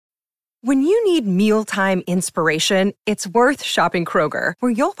When you need mealtime inspiration, it's worth shopping Kroger,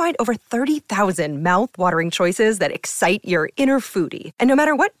 where you'll find over 30,000 mouth-watering choices that excite your inner foodie. And no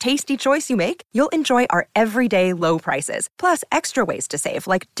matter what tasty choice you make, you'll enjoy our everyday low prices, plus extra ways to save,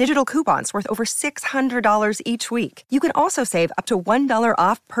 like digital coupons worth over $600 each week. You can also save up to $1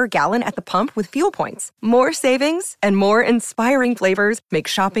 off per gallon at the pump with fuel points. More savings and more inspiring flavors make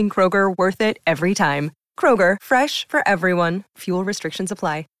shopping Kroger worth it every time. Kroger, fresh for everyone. Fuel restrictions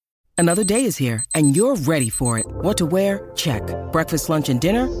apply. Another day is here, and you're ready for it. What to wear? Check. Breakfast, lunch, and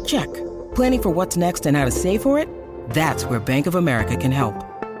dinner? Check. Planning for what's next and how to save for it? That's where Bank of America can help.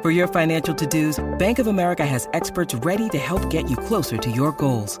 For your financial to-dos, Bank of America has experts ready to help get you closer to your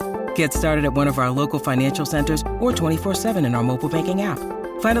goals. Get started at one of our local financial centers or 24/7 in our mobile banking app.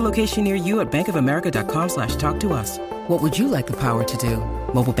 Find a location near you at bankofamerica.com/talktous. What would you like the power to do?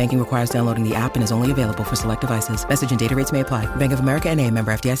 Mobile banking requires downloading the app and is only available for select devices. Message and data rates may apply. Bank of America N.A.,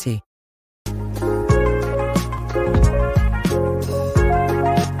 member FDIC.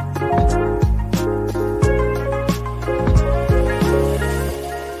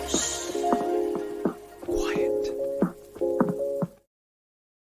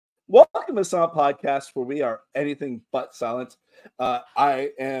 Welcome to Silent Podcast, where we are anything but silent. I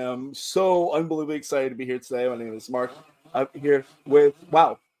am so unbelievably excited to be here today. My name is Mark. I'm here with,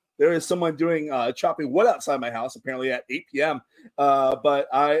 there is someone doing chopping wood outside my house, apparently at 8 p.m. But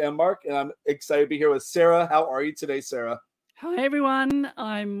I am Mark, and I'm excited to be here with Sarah. How are you today, Sarah? Hi, everyone.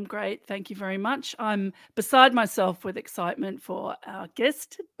 I'm great. Thank you very much. I'm beside myself with excitement for our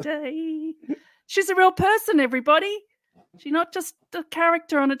guest today. She's a real person, everybody. She's not just a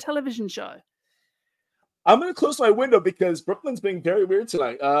character on a television show. I'm going to close my window because Brooklyn's being very weird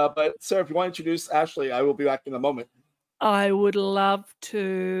tonight. But Sarah, if you want to introduce Ashley, I will be back in a moment. I would love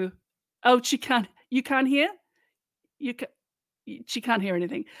to. Oh, you can't hear? She can't hear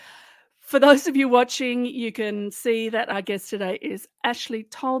anything. For those of you watching, you can see that our guest today is Ashley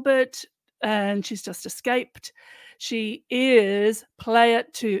Tolbert, and she's just escaped. She is player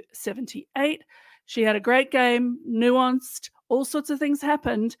 278. She had a great game, nuanced, all sorts of things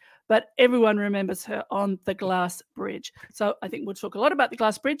happened, but everyone remembers her on the glass bridge. So I think we'll talk a lot about the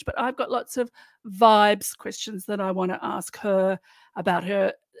glass bridge, but I've got lots of questions that I want to ask her about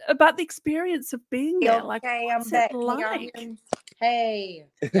the experience of being there. Okay, like, I'm back. like? Hey.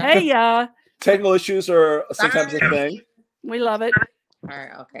 Hey, Technical issues are sometimes a thing. We love it. All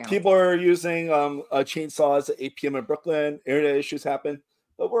right, okay. People are using chainsaws at 8 p.m. in Brooklyn. Internet issues happen,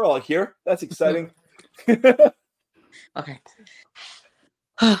 but we're all here. That's exciting. Okay.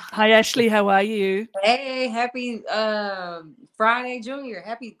 Hi, Ashley. How are you? Hey, happy Friday, Junior.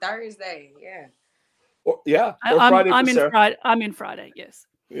 Happy Thursday. Yeah. I'm in Friday. Yes.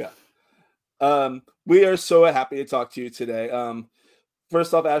 Yeah. We are so happy to talk to you today.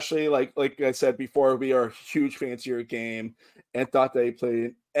 First off, Ashley, like I said before, we are huge fans of your game and thought that you played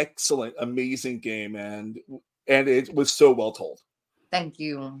an excellent, amazing game, and it was so well told. Thank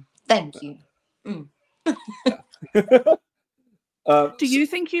you. Mm. Do you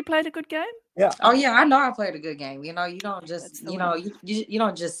think you played a good game? Yeah. Oh yeah, I know I played a good game. You don't just you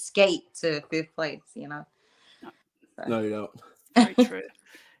don't just skate to 5th place. No, you don't. Very true.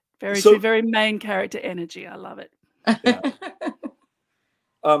 Very true. Very main character energy. I love it. Yeah.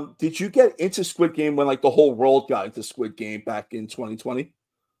 Did you get into Squid Game when the whole world got into Squid Game back in 2020?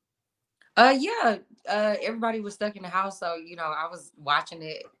 Yeah. Everybody was stuck in the house, so I was watching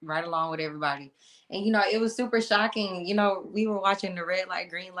it right along with everybody. And it was super shocking. We were watching the red light,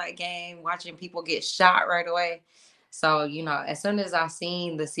 green light game, watching people get shot right away. So, as soon as I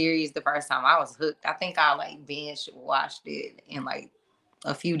seen the series the first time, I was hooked. I think I binge watched it in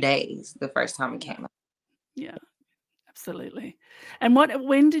a few days the first time it came out. Yeah. Absolutely. And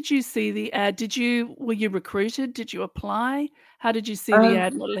when did you see the ad? Were you recruited? Did you apply? How did you see the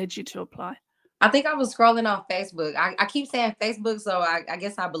ad? What led you to apply? I think I was scrolling on Facebook. I keep saying Facebook, so I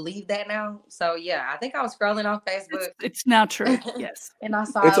guess I believe that now. So yeah, I think I was scrolling on Facebook. It's now true. Yes. And I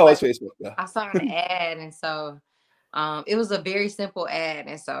saw it's always Facebook. Yeah. I saw an ad, and so it was a very simple ad,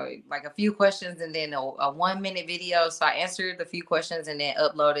 and so a few questions and then a 1-minute video. So I answered the few questions and then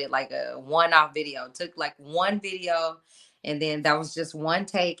uploaded a one-off video. It took one video, and then that was just one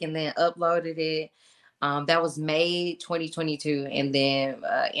take, and then uploaded it. That was May 2022, and then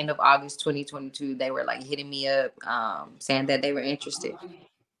end of August 2022, they were hitting me up, saying that they were interested.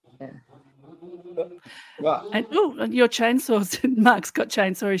 Yeah. Wow. And your chainsaws. Mark's got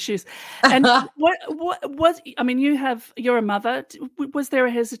chainsaw issues. And you're a mother. Was there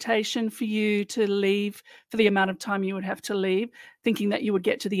a hesitation for you to leave for the amount of time you would have to leave, thinking that you would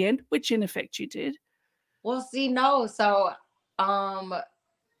get to the end, which in effect you did? Well, see, no. So,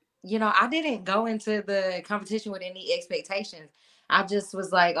 I didn't go into the competition with any expectations. I just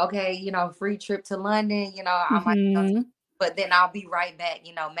was like, okay, free trip to London, I might go Hmm. but then I'll be right back,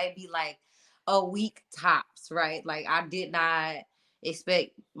 maybe like a week tops, right? Like I did not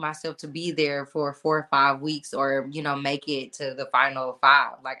expect myself to be there for 4 or 5 weeks or, make it to the final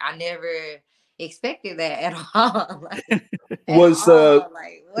five. Like I never expected that at all. Like at Was the all.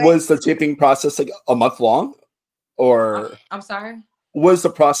 Like was what? the taping process like a month long, or I'm sorry. was the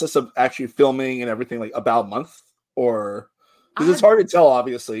process of actually filming and everything like about a month, or because it's I hard to tell,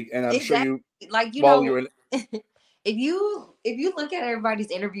 obviously, and I'm sure exactly you like while you were in. if you look at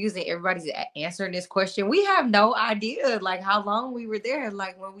everybody's interviews and everybody's answering this question, we have no idea like how long we were there.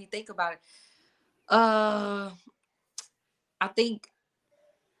 Like when we think about it, uh, I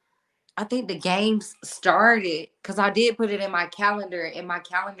think the games started because I did put it in my calendar, and my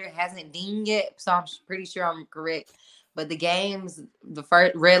calendar hasn't dinged yet, so I'm pretty sure I'm correct. But the games, the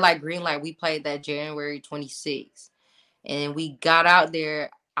first red light, green light, we played that January 26th. And we got out there,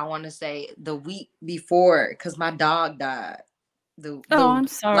 I want to say the week before, because my dog died. Oh, I'm Like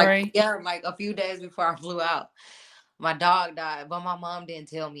sorry. like a few days before I flew out, my dog died, but my mom didn't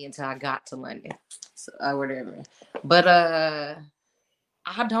tell me until I got to London, so whatever. But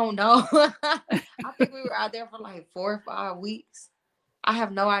I don't know. I think we were out there for like 4 or 5 weeks. I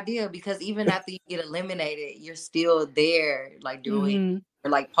have no idea because even after you get eliminated, you're still there, like doing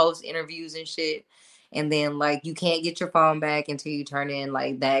Hmm. like post interviews and shit. And then like you can't get your phone back until you turn in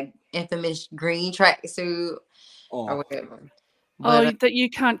like that infamous green tracksuit or Oh, whatever. But Oh, that you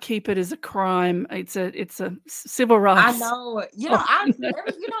can't keep it as a crime. It's a civil I rights. know,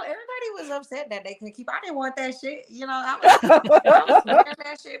 Oh, everybody was upset that they couldn't keep. I didn't want that shit. I was wearing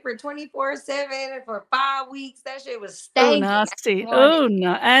that shit for 24/7 for 5 weeks. That shit was oh, stanking. I nasty. didn't want it. Oh,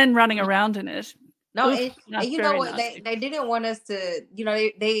 no, and running around in it. No, Oof, and no, you know very what? They nasty. they didn't want us to,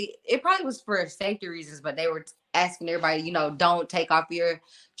 they it probably was for safety reasons, but they were asking everybody, don't take off your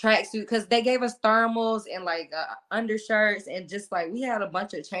tracksuit because they gave us thermals and like undershirts and just like we had a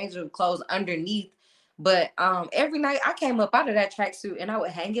bunch of change of clothes underneath. But every night I came up out of that tracksuit and I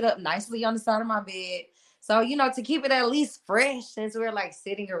would hang it up nicely on the side of my bed. So, to keep it at least fresh since we're like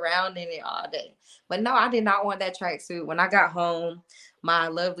sitting around in it all day. But no, I did not want that tracksuit. When I got home, my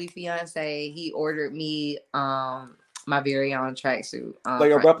lovely fiance, he ordered me my very own tracksuit.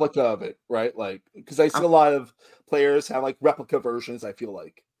 like a replica of it, right? Like because I see Um, a lot of players have like replica versions. I feel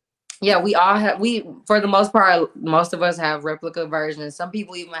like. yeah, we all have for the most part, most of us have replica versions. Some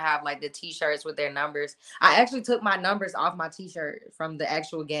people even have like the t-shirts with their numbers. I actually took my numbers off my t-shirt from the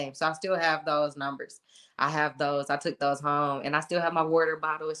actual game. So I still have those numbers. I have those. I took those home and I still have my water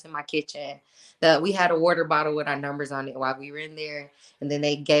bottle. It's in my kitchen. We had a water bottle with our numbers on it while we were in there. And then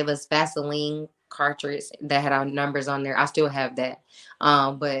they gave us Vaseline cartridge that had our numbers on there. I still have that.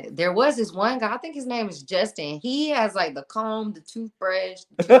 But there was this one guy, I think his name is Justin. He has like the comb, the toothbrush,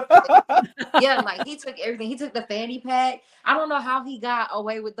 yeah, like he took everything. He took the fanny pack. I don't know how he got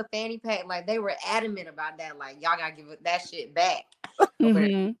away with the fanny pack. Like they were adamant about that. Like y'all gotta give that shit back.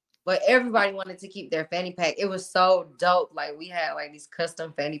 Hmm. But everybody wanted to keep their fanny pack. It was so dope. Like we had like these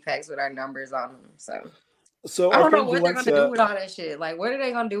custom fanny packs with our numbers on them. So So I our don't know friend what they're gonna do Valencia. with all that shit. Like what are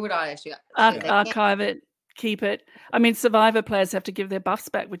they gonna do with all that shit? Shit, they can't. Archive it, keep it. I mean, Survivor players have to give their buffs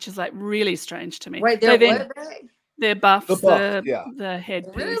back, which is like really strange to me. Wait, They they're then what back? their The buffs, buff, the yeah. the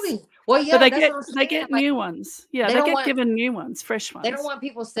headpiece, Really? Well, but yeah, that's what I'm they saying. get Like new ones. Yeah, they they don't get want given new ones, fresh they don't ones. want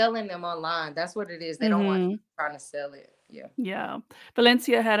people selling them online. That's what it is. They don't want Hmm. people trying to sell it. Yeah. Yeah.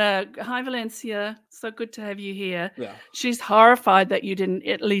 Valencia had a hi, Valencia. So good to have you here. Yeah. She's horrified that you didn't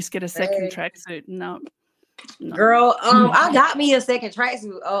at least get a second Hey. tracksuit. No, no. Girl, I got me a second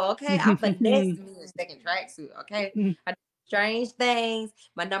tracksuit. Oh, okay. I finessed me a second tracksuit. Okay. I did strange things.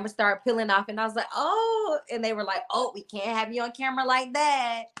 My numbers started peeling off, and I was like, oh, and they were like, oh, we can't have you on camera like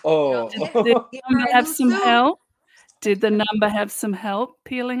that. Oh. Did Give the her number a have new some suit. help? Did the number have some help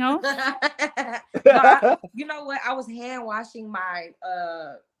peeling off? No, you know what? I was hand washing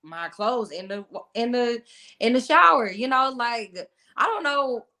my clothes in the shower. Like I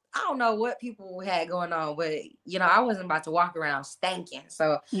don't know what people had going on, but I wasn't about to walk around stinking.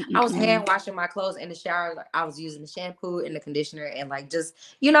 So I was hand Mm-mm-mm. washing my clothes in the shower. Like I was using the shampoo and the conditioner and like just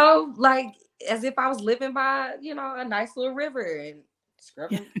like as if I was living by a nice little river and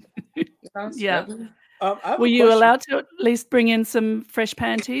scrubbing, Yeah. scrubbing. I have Were a you question. allowed to at least bring in some fresh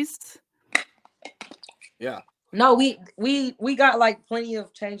panties? Yeah. No, we got like plenty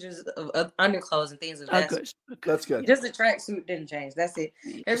of changes of underclothes and things of Oh, that. good. That's good. Just the tracksuit didn't change. That's it.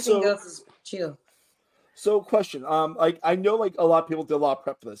 Everything So else is chill. question. Like I know like a lot of people did a lot of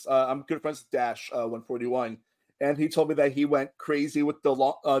prep for this. I'm good friends with Dash 141, and he told me that he went crazy with the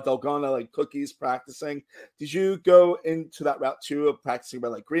Dalgona like cookies practicing. Did you go into that route too of practicing by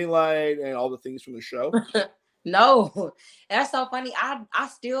like green light and all the things from the show? No, that's so funny. I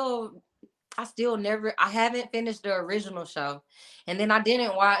still never, I haven't finished the original show, and then I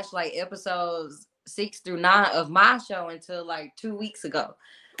didn't watch like episodes 6 through 9 of my show until like 2 weeks ago.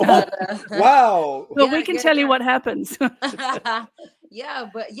 Wow. Well, we can tell you what happens. Yeah,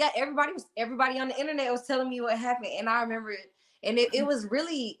 but yeah, everybody on the internet was telling me what happened, and I remember it. And it was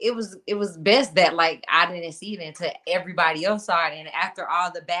really, it was best that like I didn't see it until everybody else saw it, and after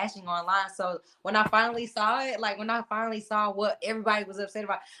all the bashing online. So when I finally saw it, like when I finally saw what everybody was upset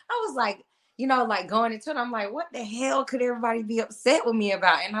about, I was like, like going into it, I'm like, what the hell could everybody be upset with me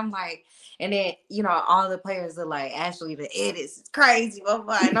about? And I'm like, and then all the players are like, Ashley, the edits is crazy, blah,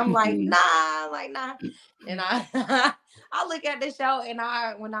 blah. And I'm like, nah. And I I look at the show, and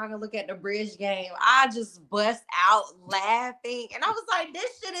when I look at the bridge game, I just bust out laughing. And I was like,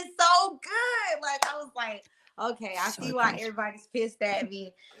 this shit is so good. Like, I was like, okay, I see why everybody's pissed at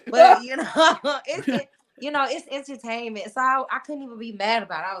me. But, it's entertainment. So I couldn't even be mad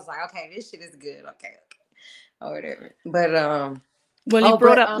about it. I was like, okay, this shit is good. Okay. Or whatever. But, well, you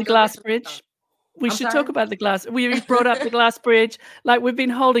brought up the glass bridge. We should talk about the glass. We brought up the glass bridge. Like, we've been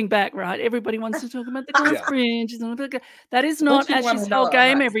holding back, right? Everybody wants to talk about the glass bridge. That is not Ashley's whole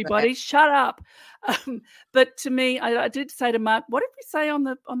game, everybody. Shut up. But to me, I did say to Mark, what did we say on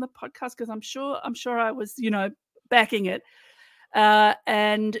the podcast? Because I'm sure I was, backing it.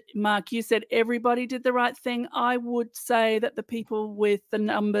 And Mark, you said everybody did the right thing. I would say that the people with the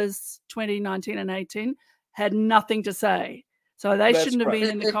numbers 2019 and 18 had nothing to say. So they shouldn't have been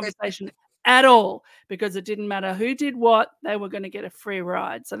in the conversation at all, because it didn't matter who did what, they were going to get a free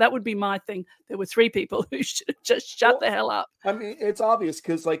ride. So that would be my thing. There were 3 people who should have just shut the hell up. I mean, it's obvious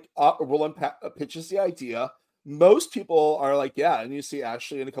because like Roland pitches the idea. Most people are like, yeah, and you see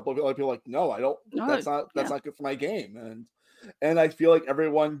Ashley and a couple of other people like, no, I don't. That's not good for my game. And I feel like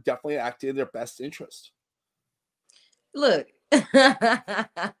everyone definitely acted in their best interest. Look.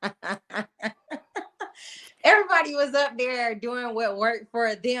 Everybody was up there doing what worked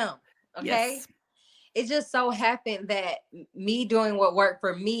for them. Okay. Yes. It just so happened that me doing what worked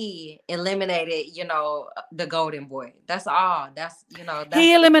for me eliminated, the golden boy. That's all.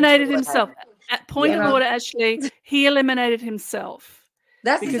 He eliminated himself. At point of order, Ashley, he eliminated himself.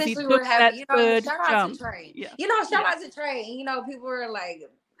 That's essentially what happened. Shout out to Trey. Yeah. Shout out to Trey. And, people were like,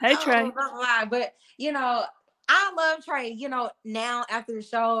 hey, Trey. Blah, blah, blah. But, I love Trey, now after the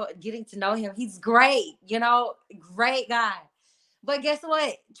show, getting to know him. He's great, great guy. But guess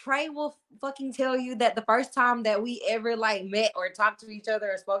what? Trey will fucking tell you that the first time that we ever like met or talked to each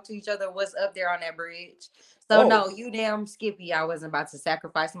other or spoke to each other was up there on that bridge. So no, you damn Skippy, I wasn't about to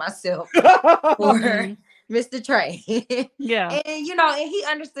sacrifice myself for Mr. Trey. Yeah. And and he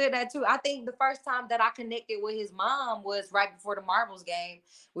understood that too. I think the first time that I connected with his mom was right before the marbles game.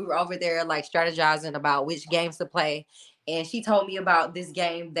 We were over there like strategizing about which games to play. And she told me about this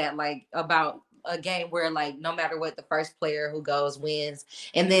game about a game where like no matter what, the first player who goes wins.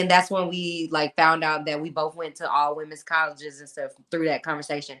 And then that's when we like found out that we both went to all women's colleges and stuff through that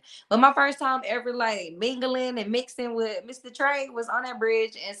conversation. But my first time ever like mingling and mixing with Mr. Trey was on that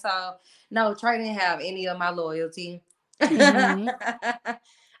bridge. And so no, Trey didn't have any of my loyalty. Mm-hmm.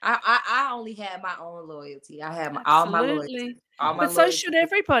 I only had my own loyalty. I had all my loyalty. So should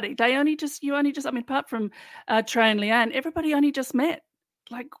everybody. You only just, apart from Trey and Leanne, everybody only just met.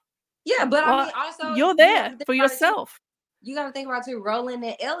 Like, yeah, but I mean, also you're there for yourself. You got to think about too. Roland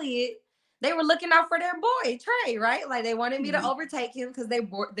and Elliot, they were looking out for their boy Trey, right? Like they wanted me to overtake him because their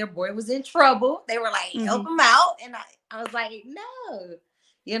boy was in trouble. They were like, help him out, and I was like, no,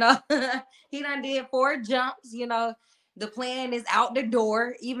 he done did 4 jumps. The plan is out the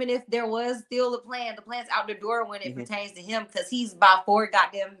door. Even if there was still a plan, the plan's out the door when it pertains to him because he's by 4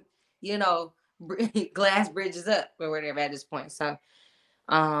 goddamn, glass bridges up or whatever at this point. So.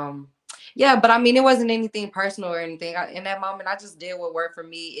 Yeah, but I mean, it wasn't anything personal or anything. In that moment, I just did what worked for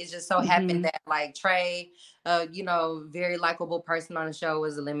me. It just so happened that like Trey, very likable person on the show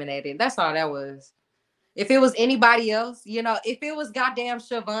was eliminated. That's all that was. If it was anybody else, if it was goddamn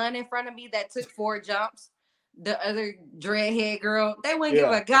Siobhan in front of me that took 4 jumps, the other dreadhead girl, they wouldn't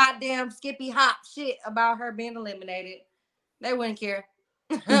give a goddamn skippy hop shit about her being eliminated. They wouldn't care.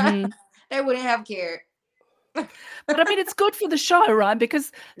 They wouldn't have cared. But I mean, it's good for the show, right?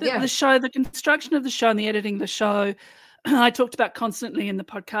 Because the show, the construction of the show and the editing of the show, I talked about constantly in the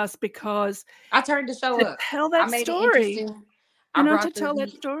podcast because I turned the show up. Tell that story. I to brought the tell that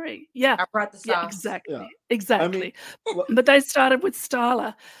heat. story. Yeah. I brought the Yeah, sauce. Yeah. exactly. I mean, But they started with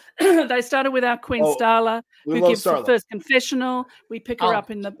Starla. They started with our Queen oh, Starla, we who love gives the Starla. first confessional. We pick her Oh,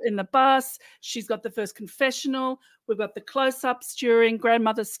 up in the bus. She's got the first confessional. We've got the close-ups during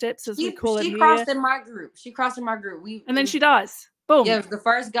grandmother's steps, as we call it she here. crossed in my group. She crossed in my group. And then she dies. Boom. Yeah, it was the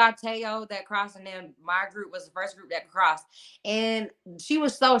first guy, Teo, that crossed, and then my group was the first group that crossed. And she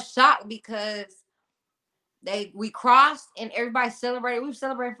was so shocked because we crossed and everybody celebrated. We were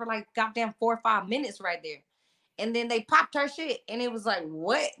celebrating for like goddamn 4 or 5 minutes right there. And then they popped her shit. And it was like,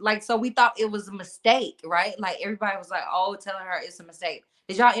 what? Like, so we thought it was a mistake, right? Like everybody was like, oh, telling her it's a mistake.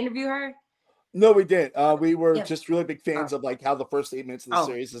 Did y'all interview her? No, we did. We were Yeah. just really big fans Oh. of like how the first 8 minutes of the Oh.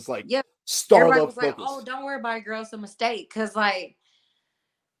 series is like Yeah. Everybody Starla was like, focused. oh, don't worry about it, girl. It's a mistake. Cause like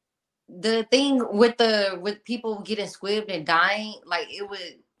the thing with people getting squibbed and dying, like it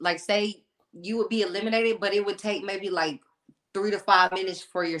would like say you would be eliminated, but it would take maybe like 3 to 5 minutes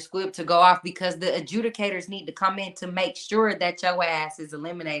for your squib to go off because the adjudicators need to come in to make sure that your ass is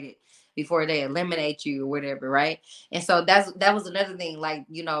eliminated before they eliminate you or whatever, right? And so that was another thing. Like,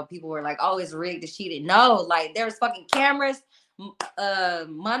 you know, people were like, oh, it's rigged, it's cheated. No, like there was fucking cameras,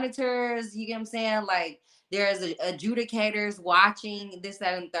 monitors, you get what I'm saying? Like there's adjudicators watching this,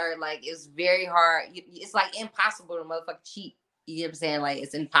 that, and third. Like it's very hard. It's like impossible to motherfucking cheat. You get what I'm saying? Like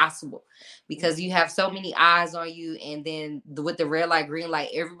it's impossible because you have so many eyes on you, and then with the red light, green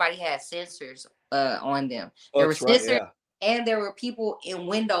light, everybody has sensors on them. There were That's right, sensors, and there were people in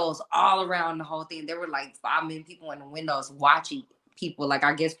windows all around the whole thing. There were like 5 million people in the windows watching people. Like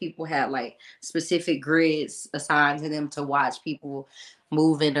I guess people had like specific grids assigned to them to watch people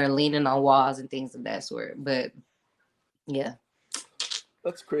moving or leaning on walls and things of that sort. But yeah,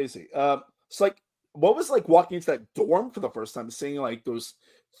 That's crazy. It's like, what was like walking into that dorm for the first time, seeing like those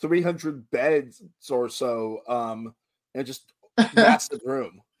 300 beds or so, and just massive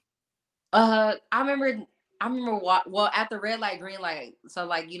room. I remember well at the red light, green light. So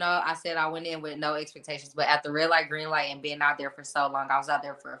like, you know, I said I went in with no expectations, but at the red light, green light and being out there for so long, I was out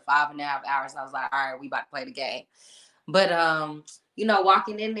there for 5.5 hours. I was like, all right, we about to play the game. But you know,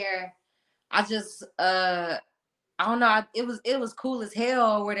 walking in there, I just I don't know. It was cool as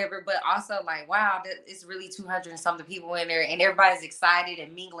hell or whatever, but also like, wow, it's really 200 and something people in there, and everybody's excited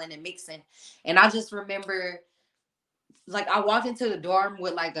and mingling and mixing. And I just remember, like, I walked into the dorm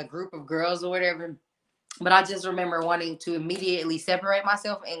with like a group of girls or whatever, but I just remember wanting to immediately separate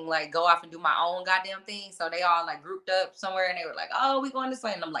myself and like go off and do my own goddamn thing. So they all like grouped up somewhere and they were like, oh, we going this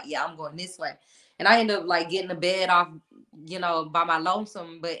way. And I'm like, yeah, I'm going this way. And I ended up like getting the bed off, you know, by my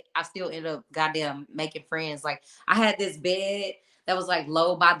lonesome, but I still ended up goddamn making friends. Like I had this bed that was like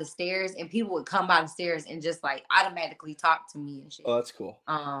low by the stairs, and people would come by the stairs and just like automatically talk to me and shit. Oh, that's cool.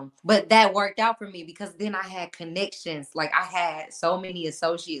 But that worked out for me because then I had connections. Like I had so many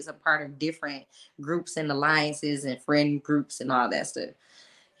associates, a part of different groups and alliances and friend groups and all that stuff.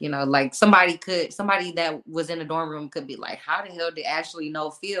 You know, like somebody that was in the dorm room could be like, how the hell did Ashley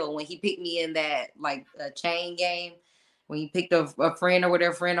know Phil when he picked me in that like a chain game, when he picked a friend or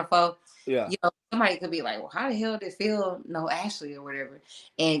whatever, friend or foe? Yeah. You know, somebody could be like, well, how the hell did Phil know Ashley or whatever?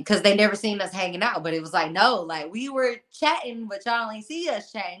 And because they never seen us hanging out, but it was like, no, like we were chatting, but y'all ain't see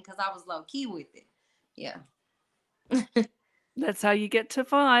us chatting because I was low key with it. Yeah. That's how you get to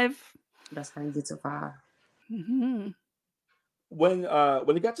 5. That's how you get to 5. Mm-hmm. When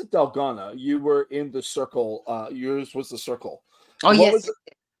you got to Delgana, you were in the circle. Yours was the circle. Oh, yes.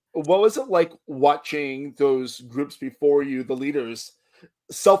 What was it like watching those groups before you, the leaders,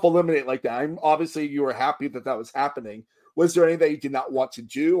 self-eliminate like that? Obviously you were happy that was happening. Was there anything that you did not want to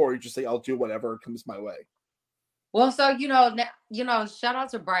do, or you just say, I'll do whatever comes my way? Well, so shout out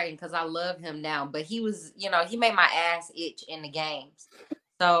to Brighton because I love him now, but he was, he made my ass itch in the games.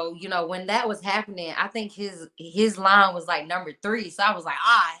 So, when that was happening, I think his line was like number 3. So I was like,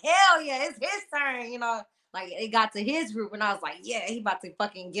 hell yeah, it's his turn, like it got to his group and I was like, yeah, he about to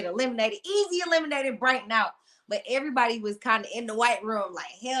fucking get eliminated, easy eliminated, Brighton out. But everybody was kind of in the white room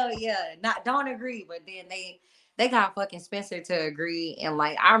like, hell yeah, don't agree. But then they got fucking Spencer to agree. And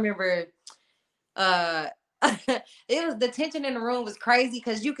like, I remember, it was, the tension in the room was crazy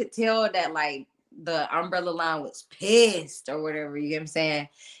because you could tell that like the umbrella line was pissed or whatever, you get what I'm saying?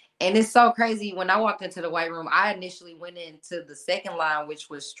 And it's so crazy. When I walked into the white room, I initially went into the second line, which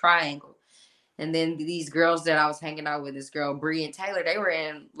was triangle. And then these girls that I was hanging out with, this girl, Bree and Taylor, they were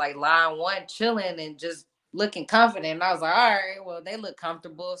in like line 1 chilling and just looking confident. And I was like, all right, well, they look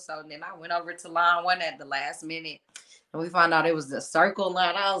comfortable. So then I went over to line 1 at the last minute. And we found out it was the circle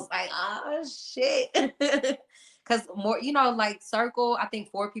line. I was like, oh, shit. Because because more, you know, like circle, I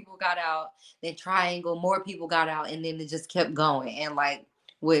think 4 people got out, then triangle, more people got out, and then it just kept going. And like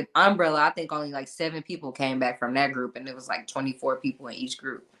with umbrella, I think only like 7 people came back from that group, and it was like 24 people in each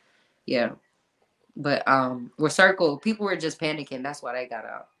group. Yeah. But with circle, people were just panicking. That's why they got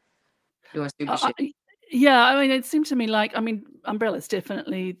out. Doing stupid shit. Yeah, I mean, it seemed to me like, I mean, umbrella's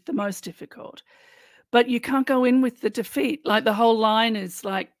definitely the most difficult, but you can't go in with the defeat. Like the whole line is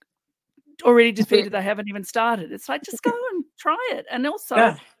like already defeated. They haven't even started. It's like, just go and try it. And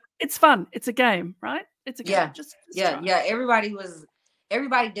also it's fun. It's a game, right? It's a game. Just try.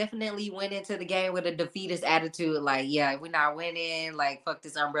 Everybody definitely went into the game with a defeatist attitude. Like, yeah, we're not winning. Like, fuck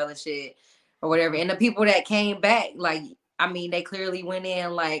this umbrella shit or whatever. And the people that came back, like, I mean, they clearly went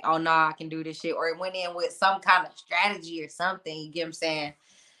in like, oh, no, I can do this shit. Or it went in with some kind of strategy or something. You get what I'm saying?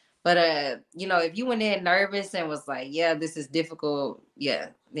 But, you know, if you went in nervous and was like, yeah, this is difficult, yeah,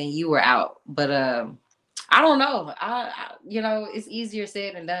 then you were out. But I don't know. I you know, it's easier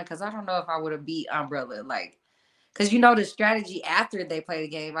said than done because I don't know if I would have beat umbrella. Like, because, you know, the strategy after they play the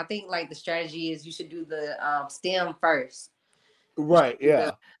game, I think, like, the strategy is you should do the stem first. Right,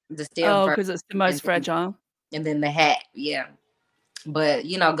 yeah. The stem first. Oh, because it's the most fragile. And then the hat, yeah. But,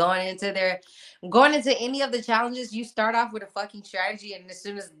 you know, going into any of the challenges, you start off with a fucking strategy, and as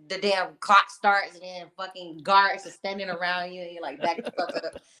soon as the damn clock starts and then fucking guards are standing around you and you're like, back the fuck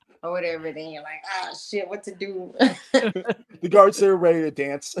up or whatever, then you're like, oh shit, what to do? The guards are ready to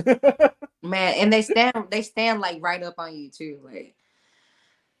dance. Man, and they stand like right up on you too. Like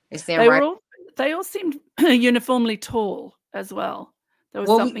they all seemed uniformly tall as well. There was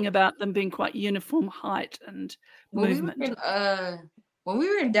something about them being quite uniform height and movement. When we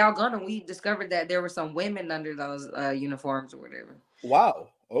were in Dalgona, we discovered that there were some women under those uniforms or whatever. Wow.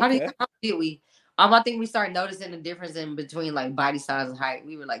 Okay. How did we? I think we started noticing the difference in between like body size and height.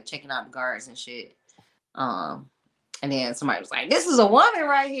 We were like checking out the guards and shit. And then somebody was like, "This is a woman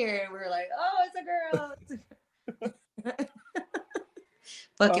right here," and we were like, "Oh, it's a girl."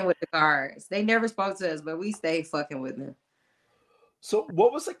 Fucking with the guards. They never spoke to us, but we stayed fucking with them. So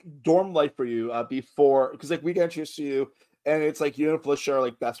what was like dorm life for you before? Because like we get introduced to you, and it's like you and Felicia are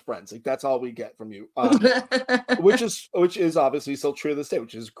like best friends. Like that's all we get from you, which is obviously still true to this day,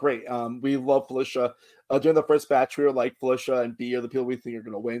 which is great. We love Felicia. During the first batch, we were like Felicia and B are the people we think are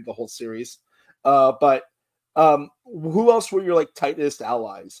going to win the whole series. But who else were your like tightest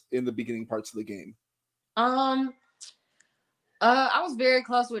allies in the beginning parts of the game? I was very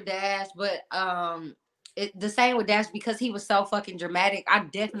close with Dash, but the same with Dash because he was so fucking dramatic. I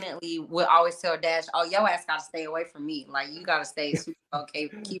definitely would always tell Dash, "Oh, your ass gotta stay away from me. Like you gotta stay super okay,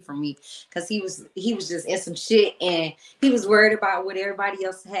 keep from me." Because he was just in some shit and he was worried about what everybody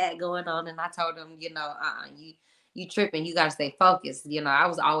else had going on. And I told him, you know, you tripping. You gotta stay focused. You know, I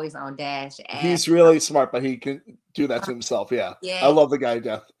was always on Dash. He's really smart, but he can do that to himself. Yeah. I love the guy to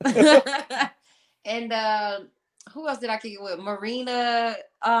death. And who else did I kick it with? Marina.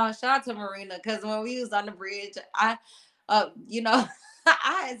 Shout out to Marina because when we was on the bridge, I had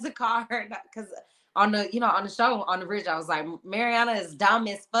to call her because on the show on the bridge, I was like, Mariana is dumb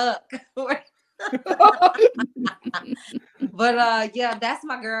as fuck. But yeah, that's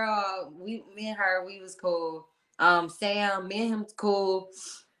my girl. Me and her, we was cool. Sam, me and him was cool.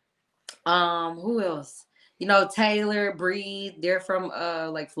 Who else? You know, Taylor, Bree, they're from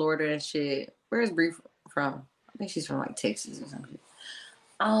like Florida and shit. Where's Bree from? I think she's from like Texas or something.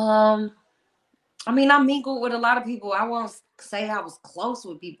 I mean, I mingled with a lot of people. I won't say I was close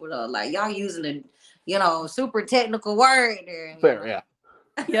with people though. Like y'all using a super technical word there. Fair, yeah.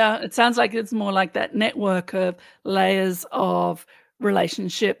 Yeah, it sounds like it's more like that network of layers of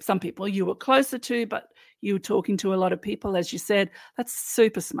relationship. Some people you were closer to, but you were talking to a lot of people, as you said. That's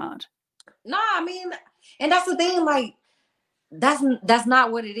super smart. No, I mean, and that's the thing, like, that's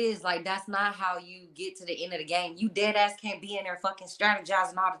not what it is. Like, that's not how you get to the end of the game. You dead ass can't be in there fucking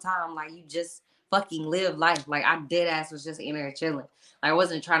strategizing all the time. Like, you just fucking live life. Like, I dead ass was just in there chilling. Like, I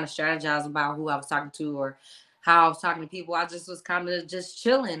wasn't trying to strategize about who I was talking to or how I was talking to people. I just was kind of just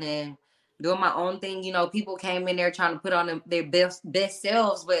chilling and doing my own thing. You know, people came in there trying to put on their best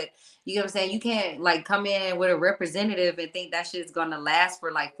selves, but you know what I'm saying? You can't like come in with a representative and think that shit's gonna last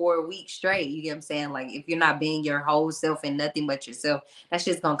for like 4 weeks straight. You get what I'm saying? Like if you're not being your whole self and nothing but yourself, that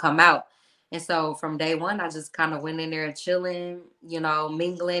shit's gonna come out. And so from day one, I just kind of went in there chilling, you know,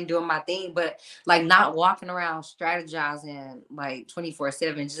 mingling, doing my thing, but like not walking around strategizing like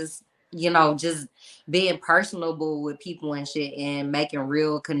 24/7, just, you know, just being personable with people and shit and making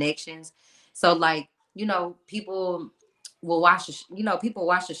real connections. So like, you know, people watch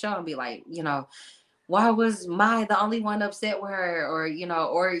the show and be like, you know, why was Mai the only one upset with her? Or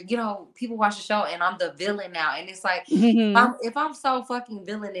people watch the show and I'm the villain now. And it's like, if I'm so fucking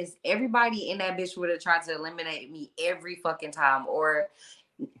villainous, everybody in that bitch would have tried to eliminate me every fucking time. Or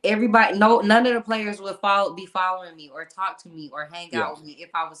everybody, none of the players would be following me or talk to me or hang out with me if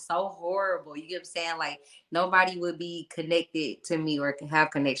I was so horrible. You get what I'm saying? Like, nobody would be connected to me or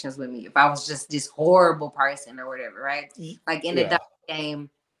have connections with me if I was just this horrible person or whatever, right? Like in the game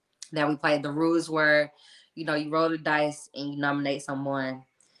that we played, the rules were, you roll the dice and you nominate someone.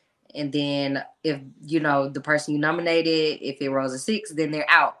 And then if, the person you nominated, if it rolls a 6, then they're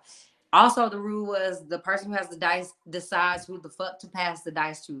out. Also, the rule was the person who has the dice decides who the fuck to pass the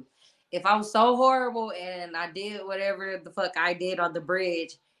dice to. If I was so horrible and I did whatever the fuck I did on the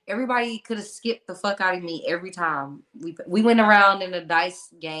bridge, everybody could have skipped the fuck out of me every time. We went around in the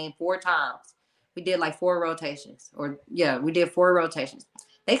dice game 4 times. We did like 4 rotations. We did 4 rotations.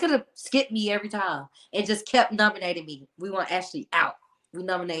 They could have skipped me every time and just kept nominating me. We want Ashley out. We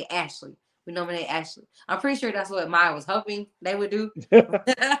nominate Ashley. I'm pretty sure that's what Maya was hoping they would do.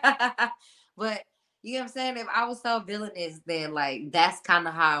 But you know what I'm saying? If I was so villainous, then like that's kind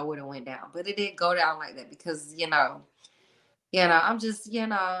of how it would have went down. But it didn't go down like that because I'm just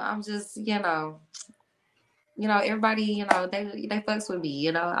everybody they fucks with me.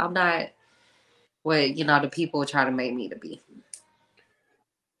 I'm not what the people try to make me to be.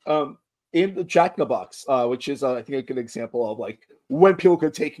 In the Jack in the Box, which is I think a good example of like when people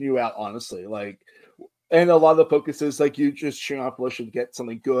could take you out, honestly, like, and a lot of the focus is like you just cheering on Felicia to get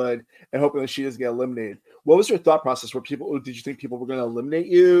something good and hoping that she doesn't get eliminated. What was your thought process? Did you think people were going to eliminate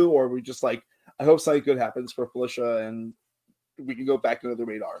you, or were you just like, I hope something good happens for Felicia and we can go back under the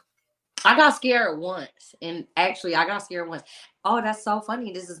radar? I got scared once, and actually I got scared once. Oh, that's so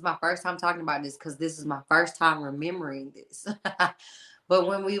funny. This is my first time talking about this because this is my first time remembering this. But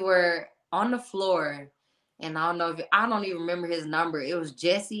when we were on the floor, and I don't even remember his number. It was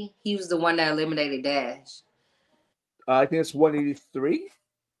Jesse. He was the one that eliminated Dash. I think it's 183.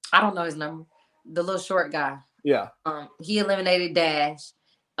 I don't know his number. The little short guy. Yeah. He eliminated Dash.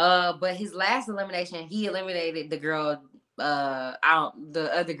 But his last elimination, he eliminated the girl, the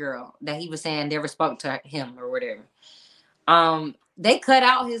other girl that he was saying never spoke to him or whatever. They cut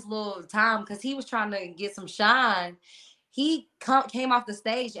out his little time because he was trying to get some shine. He came off the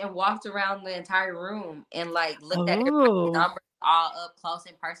stage and walked around the entire room and like looked at everybody's numbers all up close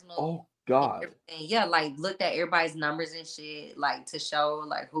and personal. Oh God. Yeah, like looked at everybody's numbers and shit, like to show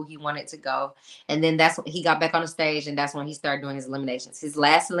like who he wanted to go. And then that's when he got back on the stage, and that's when he started doing his eliminations. His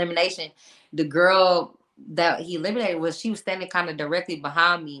last elimination, the girl that he eliminated she was standing kind of directly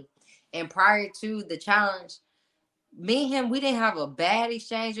behind me. And prior to the challenge, me and him, we didn't have a bad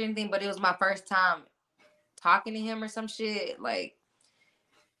exchange or anything, but it was my first time talking to him or some shit, like,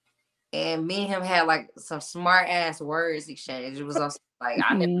 and me and him had like some smart ass words exchange. It was also like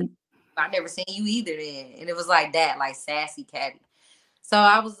I never seen you either then, and it was like that, like sassy catty. So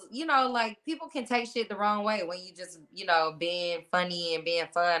I was, like people can take shit the wrong way when you just, being funny and being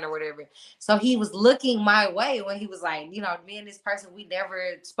fun or whatever. So he was looking my way when he was like, me and this person, we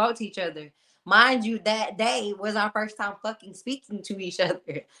never spoke to each other. Mind you, that day was our first time fucking speaking to each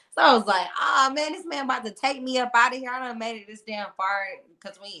other. So I was like, oh man, this man about to take me up out of here. I done made it this damn far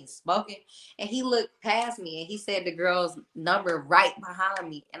because we ain't spoken. And he looked past me and he said the girl's number right behind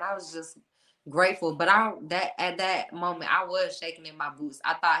me. And I was just grateful. But at that moment, I was shaking in my boots.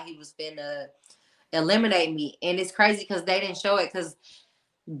 I thought he was finna eliminate me. And it's crazy because they didn't show it because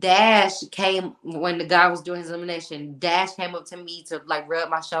Dash came when the guy was doing his elimination. Dash came up to me to like rub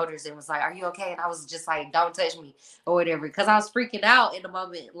my shoulders and was like, "Are you okay?" And I was just like, "Don't touch me" or whatever, because I was freaking out in the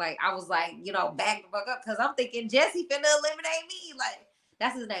moment. Like I was like, back the fuck up because I'm thinking Jesse finna eliminate me. Like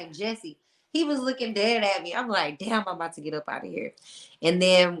that's his name, Jesse. He was looking dead at me. I'm like, damn, I'm about to get up out of here. And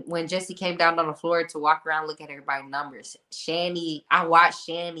then when Jesse came down on the floor to walk around, look at everybody's numbers, I watched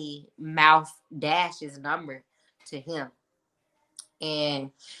Shani mouth Dash's number to him. And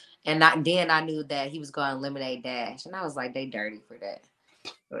then I knew that he was going to eliminate Dash. And I was like, they dirty for that.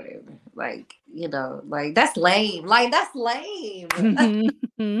 Whatever. Like, like that's lame. Like, that's lame.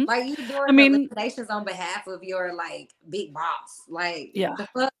 Like, you doing eliminations on behalf of your, like, big boss. Like, the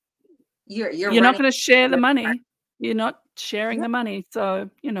fuck? You're not going to share the money. You're not sharing the money. So,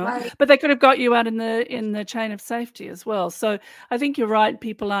 but they could have got you out in the chain of safety as well. So I think you're right.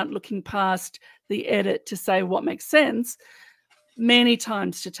 People aren't looking past the edit to say what makes sense. Many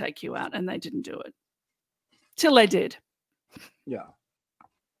times to take you out, and they didn't do it till they did. Yeah.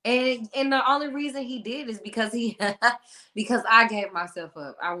 And the only reason he did is because because I gave myself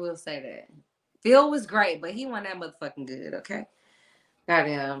up. I will say that. Phil was great, but he wasn't that motherfucking good, okay?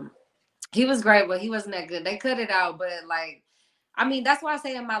 Goddamn. He was great, but he wasn't that good. They cut it out, but like, I mean, that's why I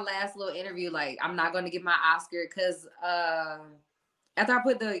say in my last little interview, like, I'm not going to get my Oscar because after I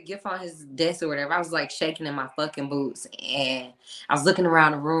put the gift on his desk or whatever, I was like shaking in my fucking boots and I was looking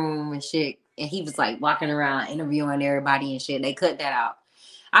around the room and shit. And he was like walking around interviewing everybody and shit. They cut that out.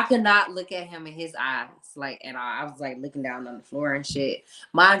 I could not look at him in his eyes, like, and I was like looking down on the floor and shit.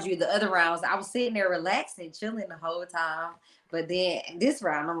 Mind you, the other rounds, I was sitting there relaxing, chilling the whole time. But then this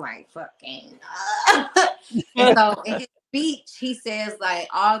round, I'm like, fucking. And so in his speech, he says, like,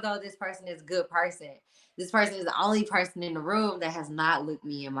 although this person is a good person, this person is the only person in the room that has not looked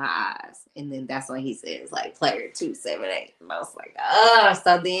me in my eyes. And then that's when he says, like, player 278. And I was like,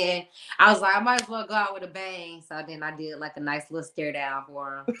 so then I was like, I might as well go out with a bang. So then I did like a nice little stare down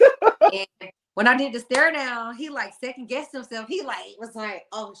for him. And when I did the stare down, he like second guessed himself. He like was like,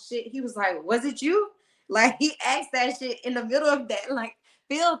 oh shit. He was like, was it you? Like he asked that shit in the middle of that. Like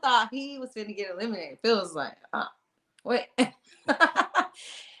Phil thought he was finna get eliminated. Phil was like, what?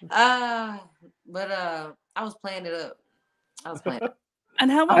 But I was playing it up.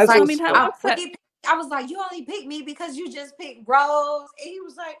 And how was I mean, how was that? I was like, you only picked me because you just picked Rose. And he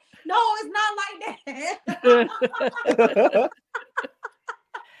was like, no, it's not like that.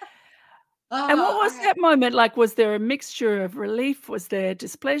 And what was that moment like? Was there a mixture of relief? Was there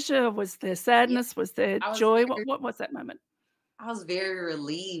displeasure? Was there sadness? Was there joy? What was that moment? I was very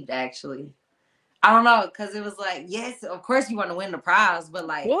relieved, actually. I don't know, because it was like, yes, of course you want to win the prize, but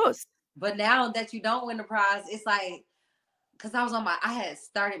like, but now that you don't win the prize, it's like, because I had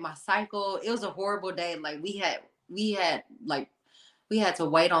started my cycle. It was a horrible day. Like we had to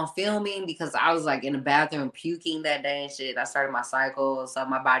wait on filming because I was like in the bathroom puking that day and shit. I started my cycle. So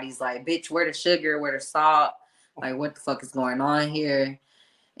my body's like, bitch, where the sugar, where the salt? Like, what the fuck is going on here?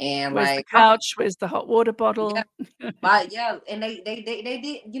 And where's like the couch? Where's the hot water bottle? Yeah, and they did,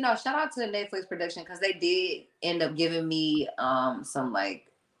 you know, shout out to the Netflix production because they did end up giving me some like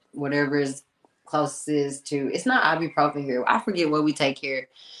whatever is closest to, it's not ibuprofen here. I forget what we take here.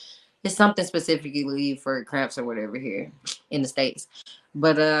 It's something specifically for cramps or whatever here in the States.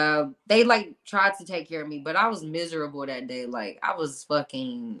 But they like tried to take care of me, but I was miserable that day. Like I was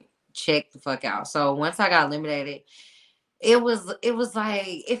fucking checked the fuck out. So once I got eliminated, it was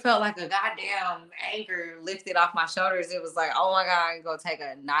like, it felt like a goddamn anchor lifted off my shoulders. It was like, oh my God, I can go take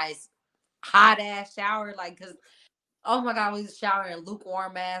a nice hot ass shower. Like, cause oh my God, we was showering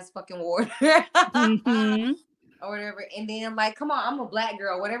lukewarm ass fucking water. Or whatever. And then like, come on, I'm a black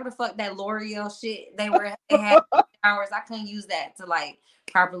girl. Whatever the fuck that L'Oreal shit they had showers, I couldn't use that to like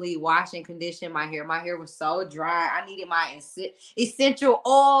properly wash and condition my hair. My hair was so dry. I needed my essential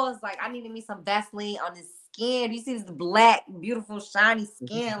oils. Like I needed me some Vaseline on this skin. You see this black, beautiful, shiny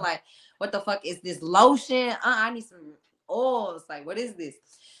skin. Like, what the fuck is this lotion? I need some oils. Like, what is this?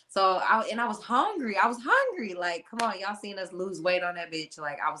 So I was hungry. Like, come on, y'all seen us lose weight on that bitch.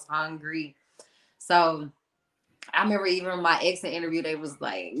 Like, I was hungry. So I remember even my exit interview, they was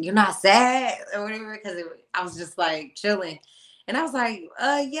like, you're not sad or whatever, because I was just like chilling. And I was like,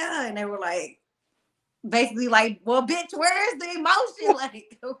 yeah. And they were like, basically like, well, bitch, where's the emotion?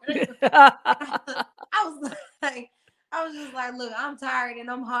 Like, I was just like, look, I'm tired and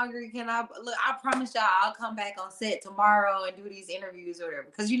I'm hungry. I promise y'all I'll come back on set tomorrow and do these interviews or whatever.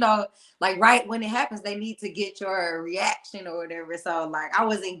 Because, you know, like right when it happens, they need to get your reaction or whatever. So like, I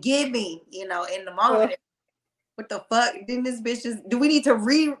wasn't giving, you know, in the moment. What the fuck? Didn't this bitch just, do we need to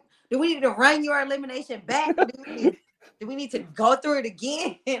run your elimination back? Do we need to go through it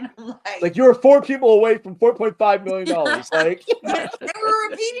again? And I'm like you were 4 people away from $4.5 million. Like they were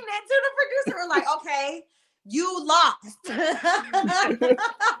repeating that to the producer. We're like, okay, you lost.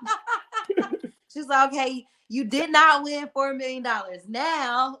 She's like, okay, you did not win $4 million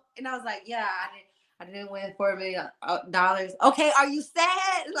now. And I was like, yeah, I didn't win $4 million. Okay, are you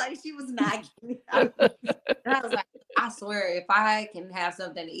sad? Like she was not giving me. And I was like, I swear, if I can have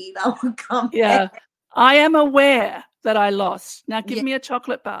something to eat, I will come back. I am aware that I lost. Now give me a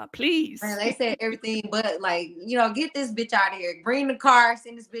chocolate bar, please. And they said everything but like, you know, get this bitch out of here. Bring the car,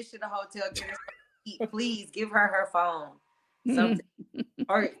 send this bitch to the hotel, get her eat. Please give her phone. Something.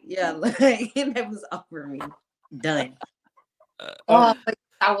 Or like that was over me. Done. But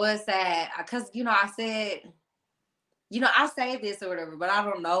I was sad because, you know, I said, you know, I say this or whatever, but I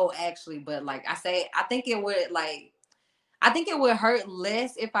don't know actually. But like I think it would hurt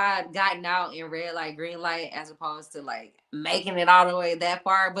less if I had gotten out in red light, green light, as opposed to like making it all the way that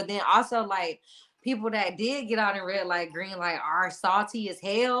far. But then also like people that did get out in red light, green light are salty as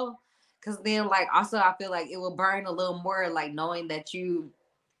hell. Cause then like also I feel like it will burn a little more, like knowing that you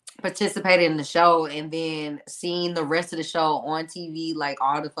participated in the show and then seeing the rest of the show on TV, like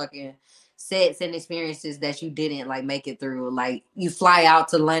all the fucking sets and experiences that you didn't like make it through. Like you fly out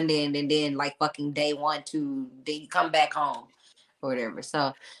to London and then like fucking day 1, 2, then you come back home or whatever. So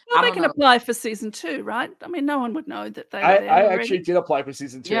Well, I they don't can know. apply for season 2, right? I mean, no one would know that they were I there actually already. did apply for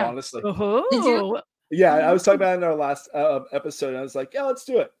season 2, Yeah. honestly. Did you? Oh, Yeah, I was talking about it in our last episode, and I was like, yeah, let's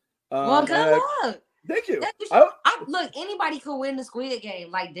do it. Well, good luck. Thank you. Look, anybody could win the Squid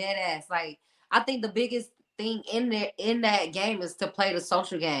Game, like dead ass. Like I think the biggest thing in that game is to play the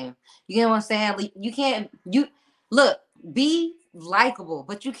social game. You know what I'm saying? Like, you look, be likable,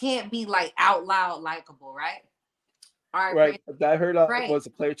 but you can't be like out loud likable, right? All right, Right. I heard Right. was a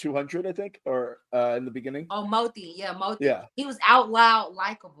player 200, I think, or in the beginning. Oh, Moti. Yeah, Moti. Yeah. He was out loud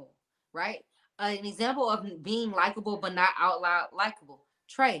likable, right? An example of being likable but not out loud likable.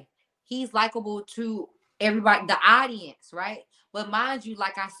 Trey, he's likable to everybody, the audience, right? But mind you,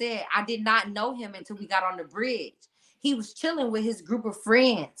 like I said, I did not know him until we got on the bridge. He was chilling with his group of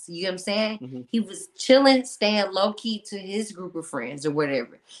friends. You know what I'm saying? Mm-hmm. He was chilling, staying low key to his group of friends or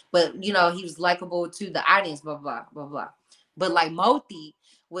whatever. But you know, he was likable to the audience, blah, blah, blah, blah. But like Moti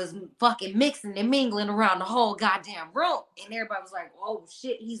was fucking mixing and mingling around the whole goddamn room. And everybody was like, oh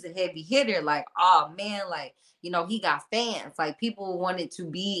shit, he's a heavy hitter. Like, oh man, like, you know, he got fans. Like people wanted to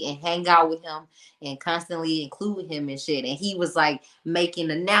be and hang out with him and constantly include him and shit. And he was like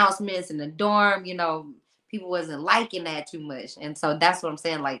making announcements in the dorm, you know, people wasn't liking that too much. And so that's what I'm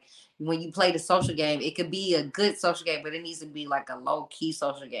saying. Like when you play the social game, it could be a good social game, but it needs to be like a low key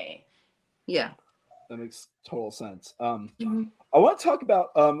social game. Yeah. That makes total sense. I want to talk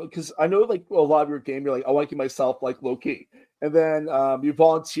about because I know like a lot of your game, you're like, I want to keep myself like low key, and then you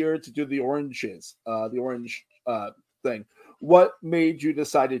volunteered to do the orange thing. What made you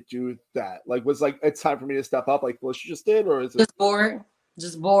decide to do that? Like, was like it's time for me to step up, like Felicia just did, or is it just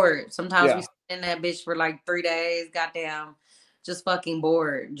bored? Sometimes we sit in that bitch for like 3 days, goddamn, just fucking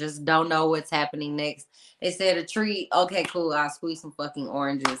bored. Just don't know what's happening next. They said a treat. Okay, cool. I'll squeeze some fucking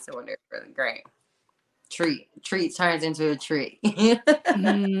oranges or whatever. Great. Treat turns into a treat.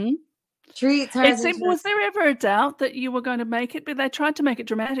 mm-hmm. Treat turns into was there ever a doubt that you were going to make it? But they tried to make it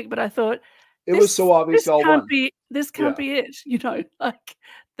dramatic, but I thought it was so obvious. This can't be it. You know, like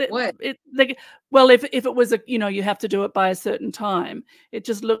what? Well, if it was you have to do it by a certain time. It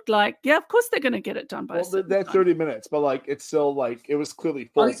just looked like, yeah, of course they're going to get it done by. Well, they're 30 minutes, but like it's still like it was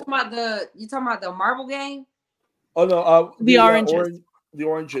clearly full. Oh, you talking about the marble game? Oh no, the oranges. The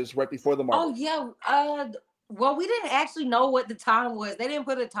oranges right before the marble. Oh yeah. Well, we didn't actually know what the time was. They didn't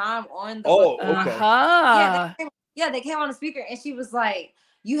put a time on the. Oh, okay. They came on the speaker, and she was like,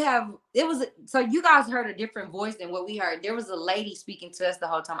 so you guys heard a different voice than what we heard. There was a lady speaking to us the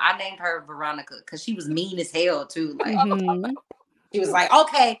whole time. I named her Veronica because she was mean as hell too. Like she was like,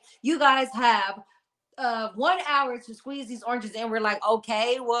 okay, you guys have 1 hour to squeeze these oranges, and we're like,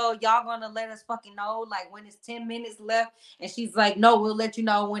 okay, well, y'all gonna let us fucking know like when it's 10 minutes left? And she's like, no, we'll let you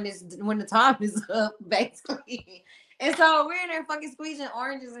know when the time is up, basically. And so we're in there fucking squeezing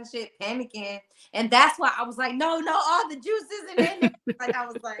oranges and shit, panicking. And that's why I was like, no, all the juice isn't in there. Like I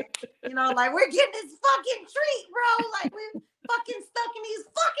was like, you know, like we're getting this fucking treat, bro. Like we're fucking stuck in these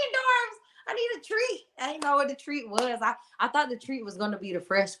fucking dorms. I need a treat. I didn't know what the treat was. I thought the treat was gonna be the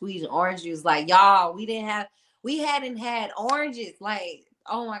fresh squeezed orange juice. Like y'all, we hadn't had oranges. Like,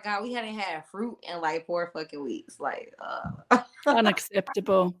 oh my god, we hadn't had fruit in like 4 fucking weeks. Like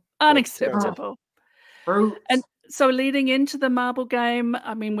unacceptable. Fruit. And so leading into the marble game,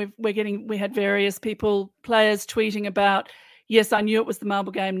 I mean, we had various players tweeting about, yes, I knew it was the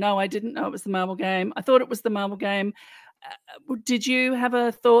marble game. No, I didn't know it was the marble game. I thought it was the marble game. Did you have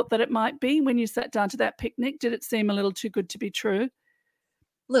a thought that it might be when you sat down to that picnic? Did it seem a little too good to be true?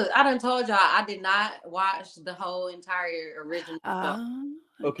 Look, I done told y'all I did not watch the whole entire original show.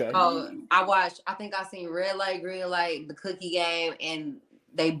 Okay. I think I seen red light, green light, the cookie game, and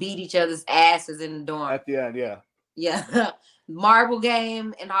they beat each other's asses in the dorm. At the end, yeah. Yeah. Marble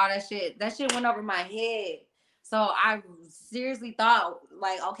game and all that shit. That shit went over my head. So I seriously thought,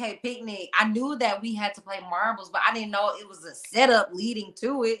 like, okay, picnic. I knew that we had to play marbles, but I didn't know it was a setup leading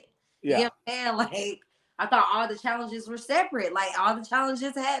to it. Yeah. You know what I'm saying? Like, I thought all the challenges were separate. Like, all the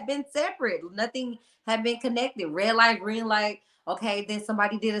challenges had been separate. Nothing had been connected. Red light, green light. Okay, then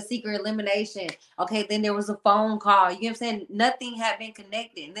somebody did a secret elimination. Okay, then there was a phone call. You know what I'm saying? Nothing had been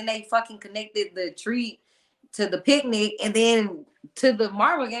connected. And then they fucking connected the treat to the picnic and then to the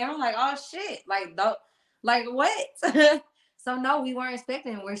marble game. I'm like, oh, shit. Like what? So no, we weren't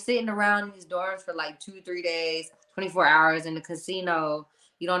expecting. We're sitting around these dorms for like 2-3 days, 24 hours in the casino.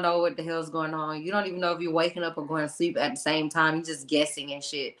 You don't know what the hell's going on. You don't even know if you're waking up or going to sleep at the same time. You're just guessing and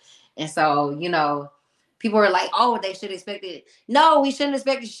shit. And so, you know, people were like, "Oh, they should expect it." No, we shouldn't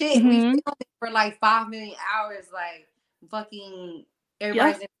expect shit. We Mhm. filmed it for like 5 million hours. Like fucking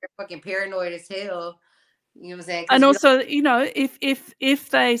everybody's in there fucking paranoid as hell. You know what I'm saying? And Because you also, if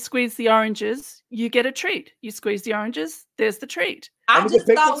they squeeze the oranges, you get a treat. You squeeze the oranges, there's the treat. I the just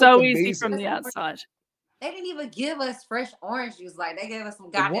pictures thought look So easy from amazing. the outside. they didn't even give us fresh orange juice. Like they gave us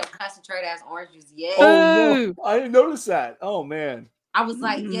some goddamn What? concentrated ass orange juice. Yeah. Oh no, Boo! I didn't notice that. Oh man, I was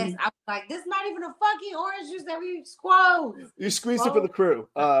like, yes. I was like, this is not even a fucking orange juice that we squoze. you squeezed it for the crew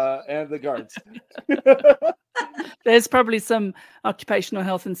and the guards. There's probably some occupational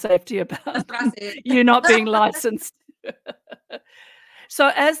health and safety about That's what I said. you not being licensed.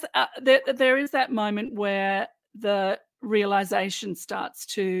 So as there is that moment where the realization starts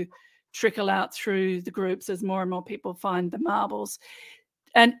to trickle out through the groups as more and more people find the marbles.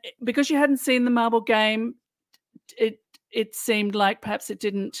 And because you hadn't seen the marble game, it seemed like perhaps it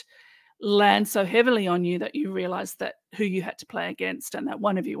didn't land so heavily on you that you realized that who you had to play against and that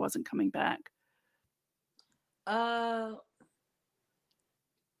one of you wasn't coming back.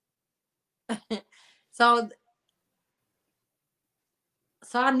 So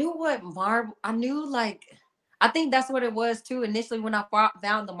I knew what marble. I knew like I think that's what it was too. Initially, when I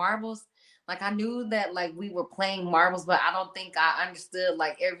found the marbles, like I knew that like we were playing marbles, but I don't think I understood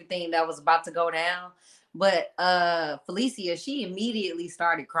like everything that was about to go down. But Felicia, she immediately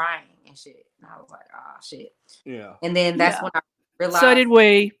started crying and shit. And I was like, oh shit. Yeah. And then that's when I realized. So did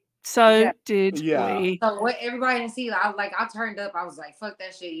we. Yeah. We. So what everybody didn't see, I turned up. I was like, fuck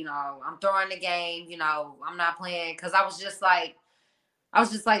that shit. You know, I'm throwing the game. You know, I'm not playing because I was just like,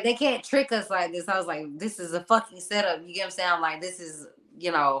 they can't trick us like this. I was like, this is a fucking setup. You get what I'm saying? I'm like, this is,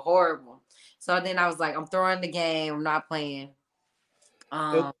 you know, horrible. So then I was like, I'm throwing the game. I'm not playing.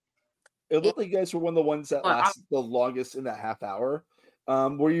 It looked like you guys were one of the ones that lasted the longest in that half hour.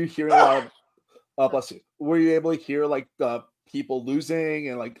 Were you hearing a lot of, bless you, were you able to hear like the people losing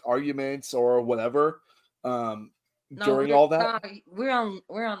and like arguments or whatever during all that? No,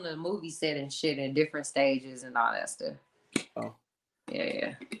 we're on the movie set and shit in different stages and all that stuff. Oh.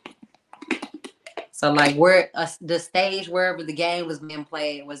 Yeah. So like the stage wherever the game was being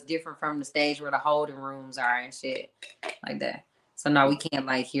played was different from the stage where the holding rooms are and shit like that. So no, we can't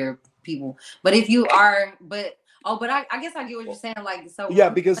like hear people. But if you are, I guess I get what you're saying. Like so. Yeah,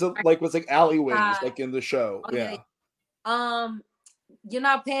 because it like was like alleyways like in the show. Yeah. You're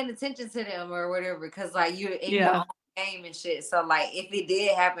not paying attention to them or whatever because like you're in your own game and shit. So like if it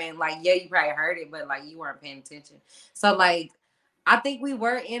did happen, like you probably heard it, but like you weren't paying attention. So like. I think we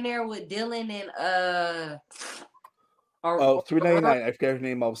were in there with Dylan and 399. I forget her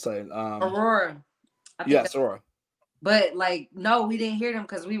name all of a sudden. Aurora. Yes, Aurora. But like, no, we didn't hear them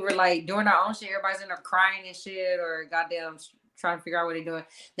because we were like doing our own shit. Everybody's in there crying and shit or goddamn trying to figure out what they're doing.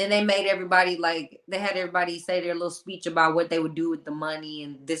 Then they made everybody they had everybody say their little speech about what they would do with the money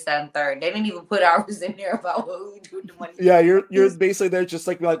and this, that, and third. They didn't even put ours in there about what we would do with the money. Yeah, you're basically there just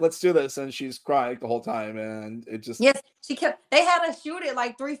like let's do this, and she's crying the whole time, and it just they had us shoot it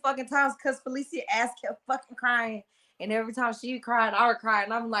like 3 fucking times because Felicia's ass kept fucking crying, and every time she cried, I would cry,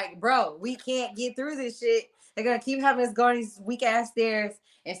 and I'm like, bro, we can't get through this shit. They're gonna keep having us go on these weak ass stairs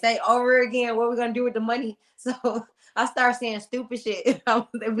and say over again what we're gonna do with the money. So I started saying stupid shit. They were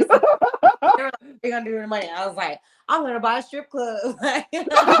like, they're gonna do with the money. I was like, I'm gonna buy a strip club. They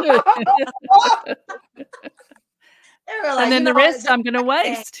were like, and then the rest I'm gonna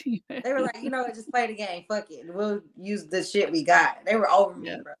waste. They were like, you know what, just play the game. Fuck it. We'll use the shit we got. They were over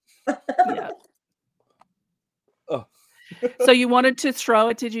me, bro. Yeah. So you wanted to throw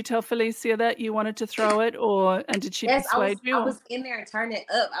it? Did you tell Felicia that you wanted to throw it, and did she persuade you? I was in there and turned it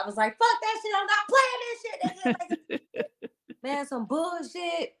up. I was like, "Fuck that shit! I'm not playing this shit." Man, some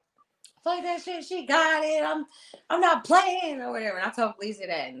bullshit. Fuck that shit. She got it. I'm not playing or whatever. And I told Felicia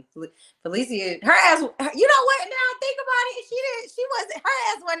that, and Felicia, her ass. You know what? Now I think about it, she wasn't. Her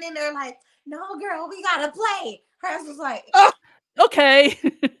ass wasn't in there like, "No, girl, we gotta play." Her ass was like, okay.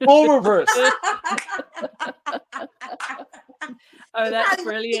 Full reverse. Oh, that's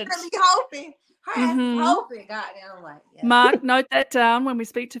brilliant. Really hoping. Her ass is hoping. Goddamn, I'm like, yeah. Mark, note that down when we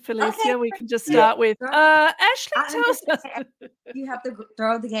speak to Felicia. We can just start with Ashley. Tell us. You have to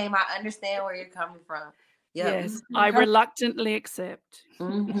throw the game. I understand where you're coming from. Yep. Yes, I reluctantly accept.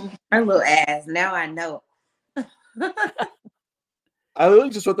 Her little ass. Now I know. I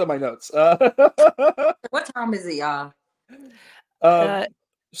literally just wrote down my notes. What time is it, y'all?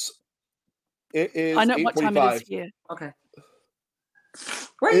 It is. I know what time it is here. Okay.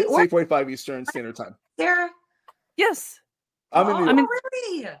 It's 8:45 Eastern Standard Time. Sarah? Yes. I'm in New York.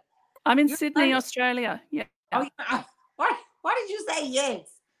 Really? I'm in Sydney, Australia. Yeah. Oh, yeah. Why did you say yes?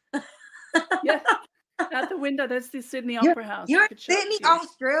 Yeah. Out the window, there's the Sydney You're, Opera House. you're I in could show it Sydney, to you.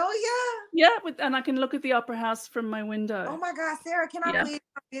 Australia? Yeah, and I can look at the Opera House from my window. Oh my God, Sarah, can I Yeah. please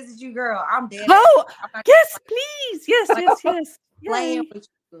come visit you, girl? I'm dead. Oh, I'm not yes, please. Yes. playing Yay. with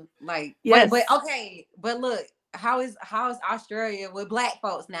you. Like, Yes. wait, okay, but look, how is Australia with black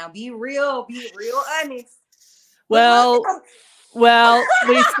folks now? Be real honest. Well,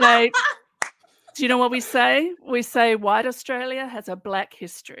 we say, do you know what we say? We say white Australia has a black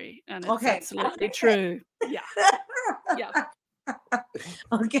history, and it's Okay. absolutely true. Yeah.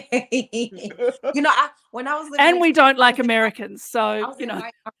 Okay. When I was living And in we don't like I was Americans, so I was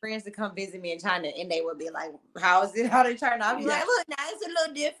inviting my friends to come visit me in China, and they would be like, "How is it? How they China?" I'd be like, "Look, now it's a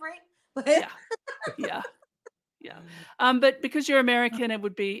little different." But yeah. But because you're American, it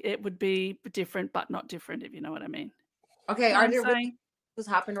would be different, but not different, if you know what I mean. okay, You know are what I'm there really saying? who's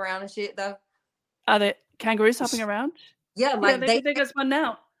hopping around and shit though? Are there kangaroos hopping around? Yeah, Yeah, like there goes one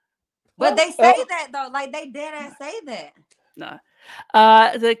now. but they say that though, like they dead ass say that. No.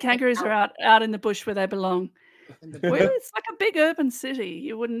 The kangaroos are out in the bush where they belong. It's like a big urban city.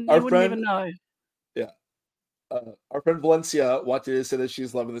 You wouldn't even know. Yeah. Our friend Valencia wanted to say that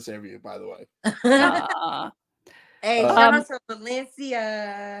she's loving this interview, by the way. Hey, shout out to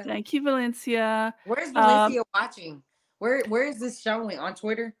Valencia. Thank you, Valencia. Where's Valencia watching? Where is this showing? On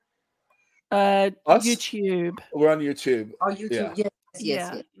Twitter? YouTube. We're on YouTube. Oh, YouTube. Yeah.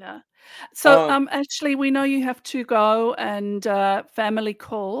 Yes. Yeah. So, Ashley, we know you have to go and family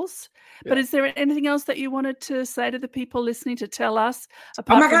calls, but is there anything else that you wanted to say to the people listening, to tell us,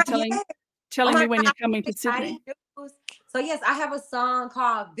 apart from telling me when you're coming to Sydney? So yes, I have a song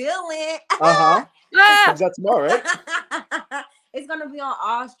called "Villain." Comes out tomorrow, right? It's gonna be on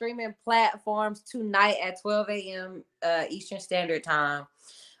all streaming platforms tonight at 12 a.m. Eastern Standard Time.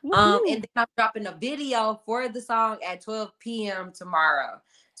 And then I'm dropping a video for the song at 12 p.m. tomorrow.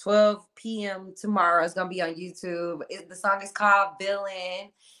 12 p.m. tomorrow. It's gonna be on YouTube. The song is called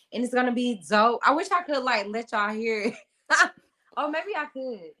 "Villain," and it's gonna be dope. I wish I could let y'all hear it. Oh, maybe I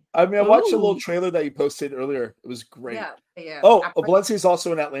could. I mean, I watched a little trailer that you posted earlier. It was great. Yeah. Oh, Valencia is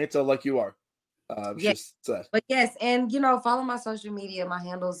also in Atlanta, like you are. Yes. But yes, and follow my social media. My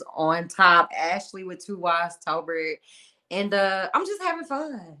handle's on top. Ashley with 2 Y's, Tolbert. And I'm just having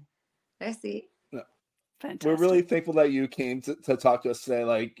fun. That's it. Fantastic. We're really thankful that you came to talk to us today.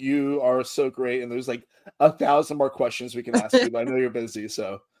 Like, you are so great, and there's 1,000 more questions we can ask you, but I know you're busy,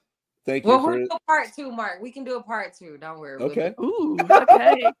 so thank you. Well, we'll do a part 2, Mark. We can do a part 2. Don't worry. Okay. Ooh,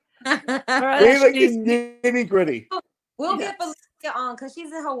 okay. All right, nitty-gritty. We'll get Felicia on because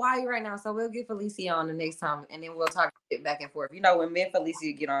she's in Hawaii right now, so we'll get Felicia on the next time, and then we'll talk back and forth. When me and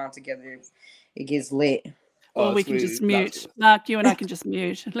Felicia get on together, it gets lit. Or we can just mute. Mark, you and I can just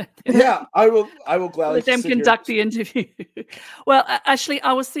mute. Yeah, I will gladly let them conduct the interview. Well, Ashley,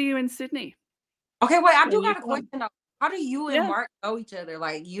 I will see you in Sydney. Okay, wait, I do got a question though. How do you and Mark know each other?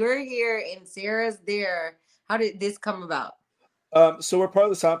 Like, you're here and Sarah's there. How did this come about? So we're part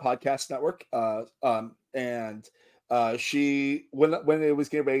of the Silent Podcast Network. And she, when it was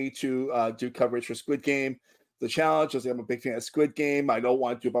getting ready to do coverage for Squid Game, the challenge, I was like, I'm a big fan of Squid Game. I don't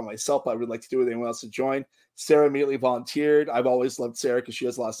want to do it by myself, but I would like to do it with anyone else to join. Sarah immediately volunteered. I've always loved Sarah because she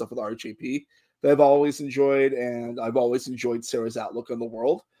has a lot of stuff with RHAP that I've always enjoyed, and I've always enjoyed Sarah's outlook on the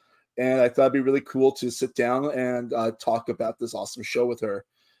world. And I thought it'd be really cool to sit down and talk about this awesome show with her.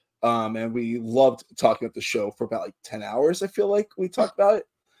 And we loved talking about the show for about 10 hours. I feel like we talked about it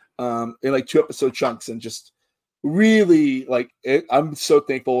in 2 episode chunks, and just really I'm so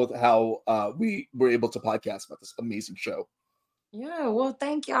thankful with how we were able to podcast about this amazing show. Yeah, well,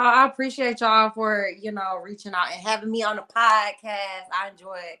 thank y'all. I appreciate y'all for reaching out and having me on the podcast. I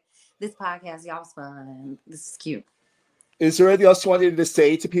enjoyed this podcast. Y'all was fun. This is cute. Is there anything else you wanted to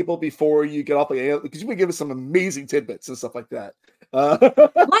say to people before you get off? Because you would give us some amazing tidbits and stuff like that. Like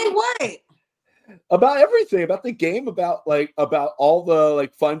what? About everything, about the game, about all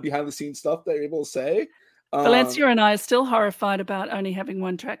the fun behind the scenes stuff that you're able to say. Valencia and I are still horrified about only having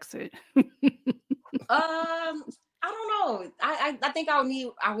one tracksuit. I don't know. I think I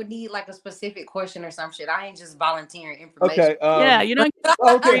would need a specific question or some shit. I ain't just volunteering information. Okay. Yeah, you know.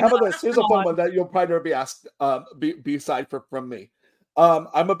 Okay, how about this? Here's a fun one that you'll probably never be asked. Beside from me.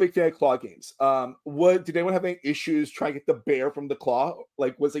 I'm a big fan of claw games. Did anyone have any issues trying to get the bear from the claw?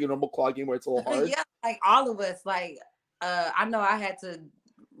 Was it a normal claw game where it's a little hard? Yeah, all of us. I know I had to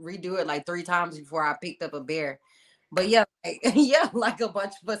redo it 3 times before I picked up a bear. But yeah, a bunch of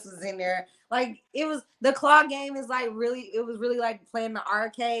us was in there. It was the claw game is it was really like playing the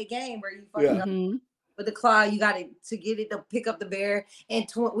arcade game where you fucking with the claw, you got to get it to pick up the bear, and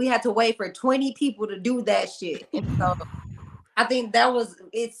we had to wait for 20 people to do that shit. And so I think that was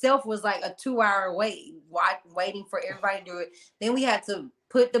itself was like a 2-hour wait, waiting for everybody to do it. Then we had to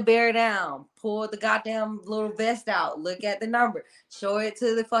put the bear down, pull the goddamn little vest out, look at the number, show it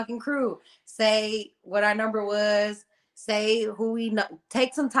to the fucking crew, say what our number was, say who we know,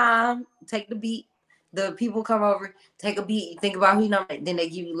 take some time, take the beat. The people come over, take a beat, think about who you nominate. Then they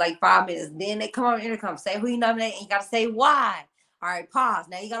give you like 5 minutes. Then they come on the intercom, say who you nominate, and you gotta say why. All right, pause.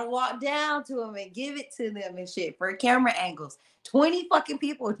 Now you gotta walk down to them and give it to them and shit for camera angles. 20 fucking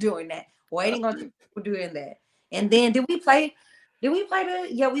people doing that, waiting on people doing that. And then did we play the?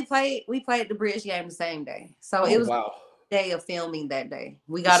 Yeah, we played the bridge game the same day. So it was a day of filming that day.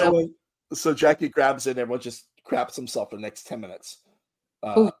 We got so Jackie grabs it and everyone just craps himself for the next 10 minutes.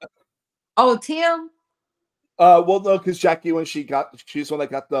 Tim. Well, no, because Jackie, when she's the one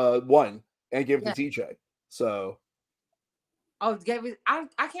that got the one and gave it to TJ. So. Gave it. I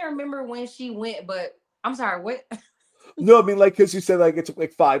can't remember when she went, but I'm sorry. What? No, I mean, like, because you said like it took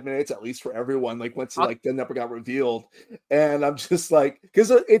like 5 minutes at least for everyone. Like once like the number got revealed, and I'm just like, because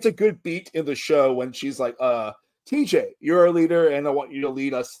it's a good beat in the show when she's like, TJ, you're our leader, and I want you to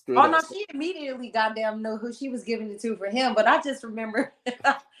lead us through. No, she immediately goddamn knew who she was giving it to for him. But I just remember.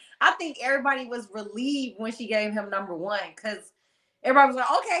 I think everybody was relieved when she gave him number one because everybody was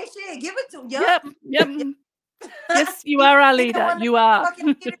like, okay, shit, give it to him. Yep. Yes, you are our leader. You are.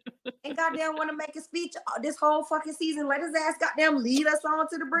 And goddamn want to make a speech this whole fucking season. Let his ass goddamn lead us on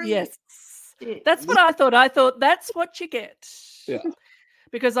to the bridge. Yes. That's what I thought. I thought that's what you get. Yeah.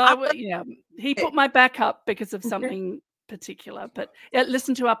 Because he put my back up because of something particular. But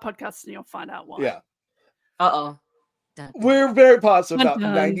listen to our podcast and you'll find out why. Yeah. Uh-oh. We're very positive about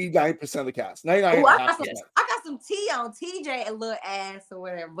 99% of the cast. 99.5%. I got some tea on TJ a little ass or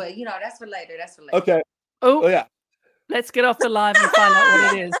whatever, but that's for later. Okay. Oh yeah. Let's get off the live and find out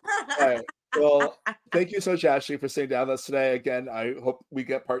what it is. All right. Well, thank you so much, Ashley, for sitting down with us today. Again, I hope we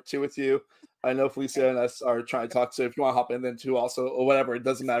get part 2 with you. I know Felicia and us are trying to talk. So if you want to hop in then too, also or whatever, it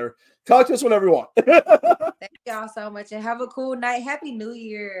doesn't matter. Talk to us whenever you want. Thank y'all so much and have a cool night. Happy New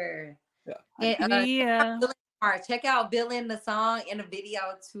Year. Yeah. And, check out Billin' the song and the video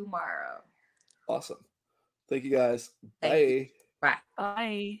tomorrow. Awesome. Thank you guys. Bye.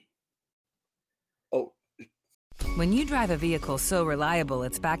 Bye. Oh. When you drive a vehicle so reliable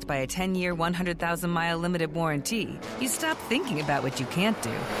it's backed by a 10-year, 100,000-mile limited warranty, you stop thinking about what you can't do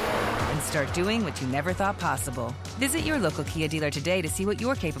and start doing what you never thought possible. Visit your local Kia dealer today to see what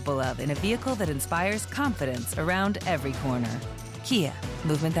you're capable of in a vehicle that inspires confidence around every corner. Kia,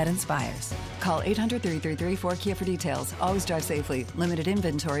 movement that inspires. Call 800-333-4KIA for details. Always drive safely. Limited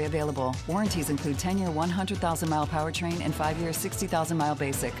inventory available. Warranties include 10-year 100,000-mile powertrain and 5-year 60,000-mile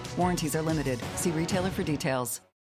basic. Warranties are limited. See retailer for details.